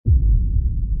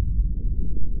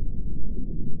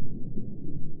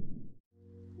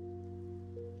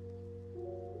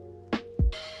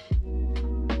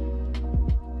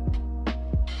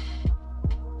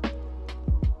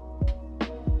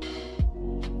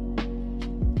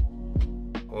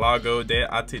Lago de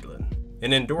Atitlán,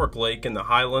 an endork lake in the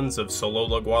highlands of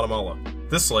Sololá, Guatemala.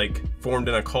 This lake, formed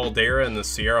in a caldera in the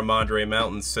Sierra Madre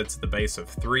Mountains, sits at the base of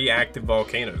 3 active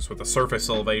volcanoes with a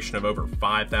surface elevation of over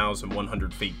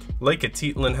 5,100 feet. Lake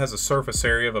Atitlán has a surface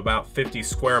area of about 50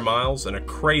 square miles and a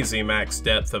crazy max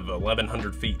depth of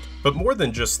 1,100 feet. But more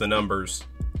than just the numbers,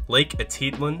 Lake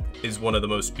Atitlán is one of the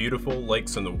most beautiful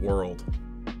lakes in the world.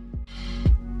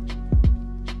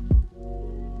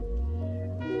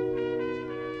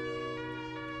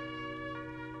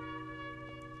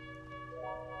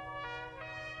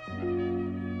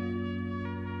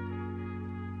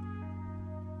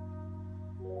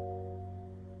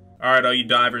 Alright, all you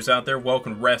divers out there,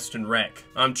 welcome to Rest and Wreck.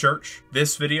 I'm Church.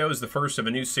 This video is the first of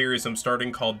a new series I'm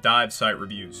starting called Dive Site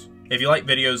Reviews. If you like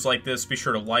videos like this, be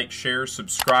sure to like, share,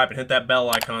 subscribe, and hit that bell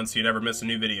icon so you never miss a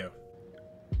new video.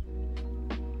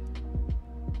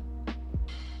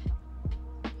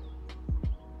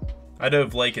 I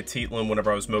dove Lake Atitlán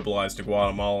whenever I was mobilized to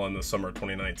Guatemala in the summer of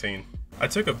 2019. I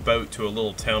took a boat to a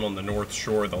little town on the north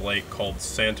shore of the lake called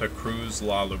Santa Cruz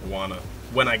La Iguana.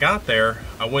 When I got there,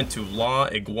 I went to La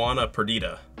Iguana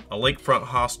Perdida, a lakefront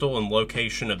hostel and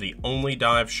location of the only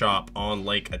dive shop on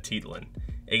Lake Atitlán,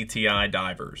 ATI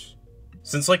Divers.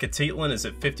 Since Lake Atitlán is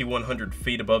at 5,100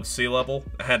 feet above sea level,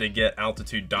 I had to get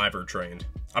altitude diver trained.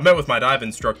 I met with my dive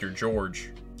instructor, George?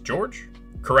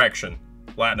 Correction,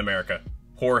 Latin America.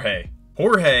 Jorge.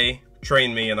 Jorge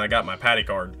trained me and I got my PADI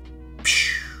card.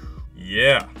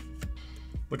 Yeah.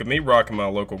 Look at me rocking my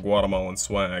local Guatemalan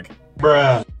swag.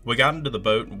 Bruh. We got into the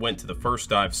boat and went to the first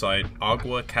dive site,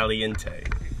 Agua Caliente.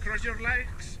 Cross your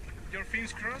legs, your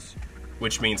fins cross.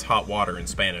 Which means hot water in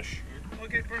Spanish.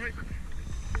 Okay, perfect.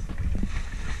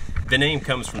 The name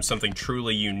comes from something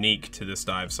truly unique to this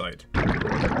dive site.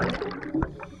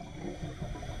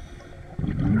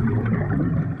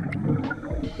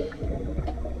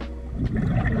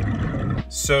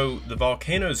 So, the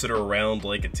volcanoes that are around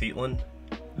Lake Atitlán,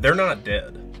 they're not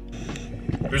dead.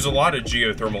 There's a lot of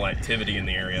geothermal activity in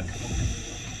the area.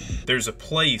 There's a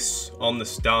place on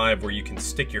this dive where you can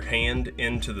stick your hand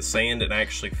into the sand and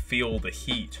actually feel the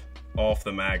heat off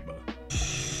the magma.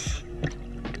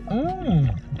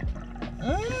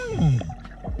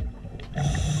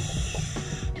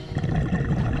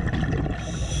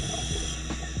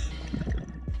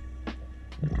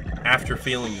 After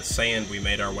feeling the sand, we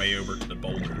made our way over to the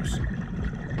boulders.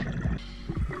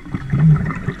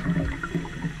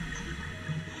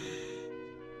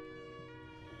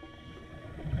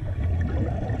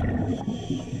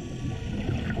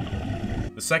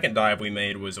 The second dive we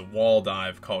made was a wall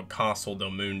dive called Castle del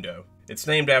Mundo. It's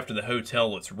named after the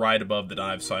hotel that's right above the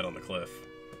dive site on the cliff.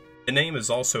 The name is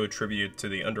also attributed to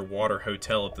the underwater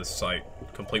hotel at this site,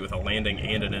 complete with a landing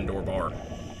and an indoor bar.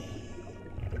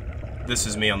 This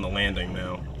is me on the landing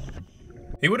now.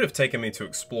 He would have taken me to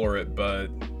explore it, but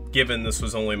given this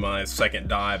was only my second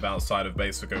dive outside of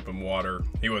basic open water,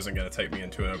 he wasn't going to take me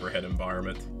into an overhead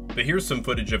environment. But here's some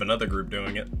footage of another group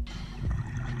doing it.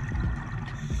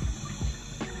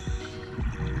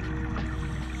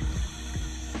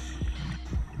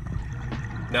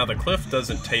 Now the cliff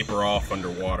doesn't taper off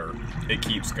underwater, it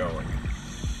keeps going.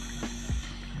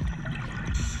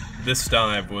 This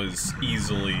dive was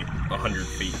easily 100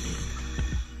 feet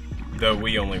deep, though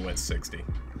we only went 60.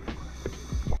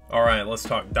 Alright, let's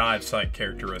talk dive site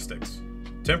characteristics.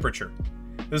 Temperature.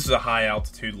 This is a high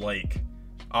altitude lake.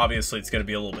 Obviously it's going to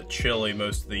be a little bit chilly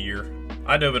most of the year.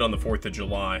 I dove it on the 4th of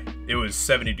July. It was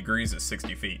 70 degrees at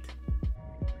 60 feet.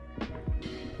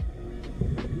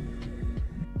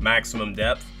 Maximum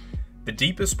depth. The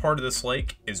deepest part of this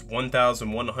lake is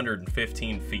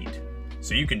 1,115 feet.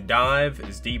 So you can dive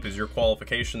as deep as your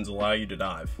qualifications allow you to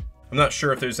dive. I'm not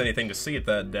sure if there's anything to see at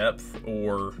that depth,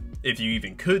 or if you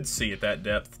even could see at that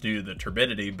depth due to the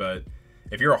turbidity, but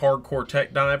if you're a hardcore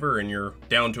tech diver and you're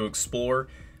down to explore,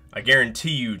 I guarantee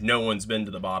you no one's been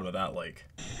to the bottom of that lake.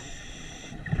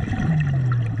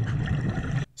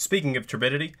 Speaking of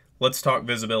turbidity, let's talk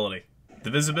visibility. The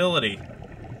visibility,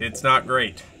 it's not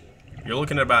great. You're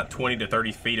looking at about 20 to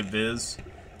 30 feet of viz.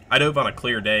 I dove on a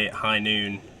clear day at high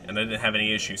noon, and I didn't have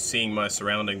any issues seeing my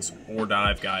surroundings or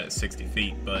dive guide at 60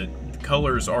 feet, but the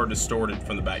colors are distorted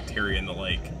from the bacteria in the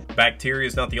lake. Bacteria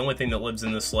is not the only thing that lives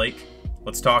in this lake.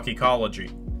 Let's talk ecology.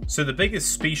 So the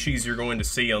biggest species you're going to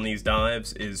see on these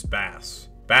dives is bass.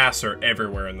 Bass are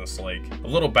everywhere in this lake. A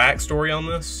little backstory on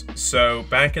this. So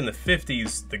back in the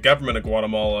 50s, the government of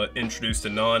Guatemala introduced a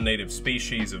non-native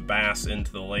species of bass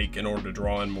into the lake in order to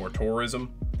draw in more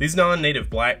tourism. These non-native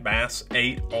black bass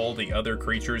ate all the other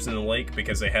creatures in the lake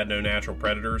because they had no natural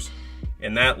predators,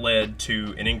 and that led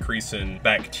to an increase in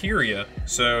bacteria,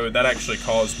 so that actually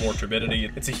caused more turbidity.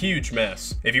 It's a huge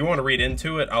mess. If you want to read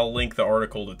into it, I'll link the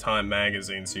article to Time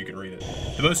magazine so you can read it.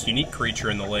 The most unique creature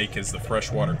in the lake is the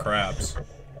freshwater crabs.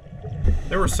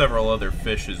 There were several other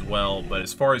fish as well, but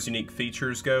as far as unique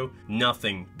features go,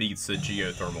 nothing beats the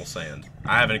geothermal sand.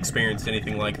 I haven't experienced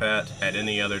anything like that at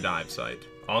any other dive site.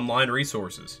 Online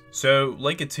resources. So,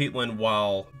 Lake Atitlán,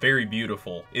 while very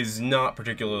beautiful, is not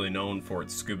particularly known for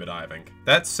its scuba diving.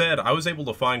 That said, I was able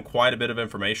to find quite a bit of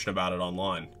information about it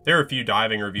online. There are a few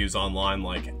diving reviews online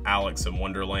like Alex in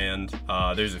Wonderland.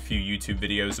 There's a few YouTube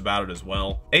videos about it as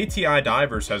well. ATI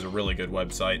Divers has a really good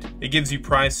website. It gives you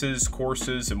prices,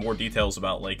 courses, and more details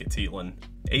about Lake Atitlán.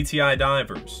 ATI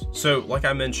Divers. So, like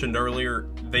I mentioned earlier,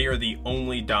 they are the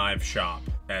only dive shop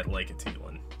at Lake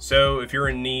Atitlán. So if you're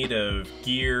in need of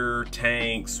gear,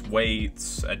 tanks,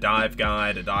 weights, a dive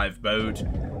guide, a dive boat,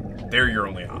 they're your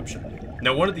only option.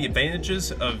 Now, one of the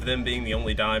advantages of them being the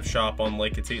only dive shop on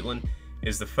Lake Atitlán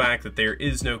is the fact that there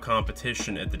is no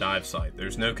competition at the dive site.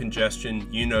 There's no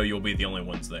congestion, you know you'll be the only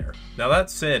ones there. Now that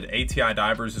said, ATI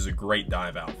Divers is a great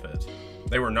dive outfit.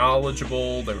 They were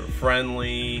knowledgeable, they were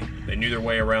friendly, they knew their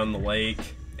way around the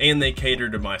lake, and they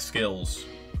catered to my skills,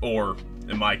 or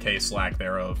in my case, lack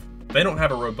thereof. They don't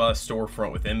have a robust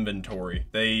storefront with inventory.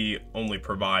 They only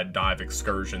provide dive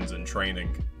excursions and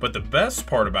training. But the best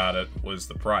part about it was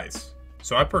the price.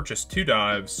 So I purchased 2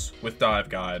 dives with dive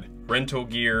guide, rental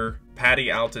gear,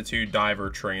 PADI altitude diver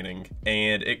training,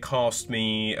 and it cost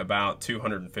me about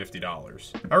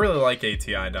 $250. I really like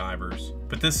ATI Divers,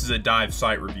 but this is a dive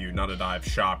site review, not a dive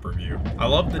shop review. I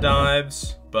love the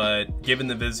dives, but given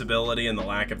the visibility and the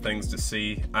lack of things to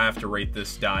see, I have to rate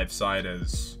this dive site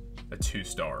as a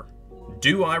 2-star.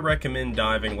 Do I recommend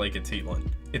diving Lake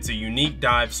Atitlán? It's a unique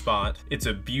dive spot. It's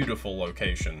a beautiful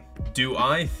location. Do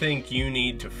I think you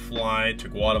need to fly to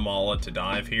Guatemala to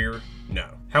dive here? No.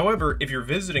 However, if you're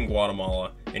visiting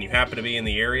Guatemala and you happen to be in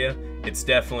the area, it's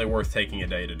definitely worth taking a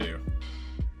day to do.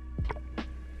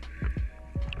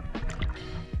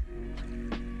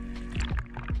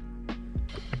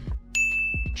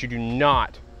 You do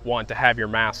not want to have your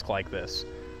mask like this.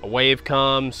 A wave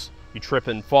comes, you trip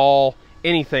and fall,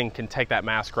 anything can take that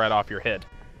mask right off your head.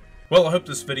 Well, I hope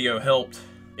this video helped.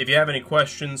 If you have any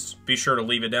questions, be sure to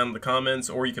leave it down in the comments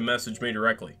or you can message me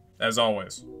directly. As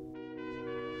always,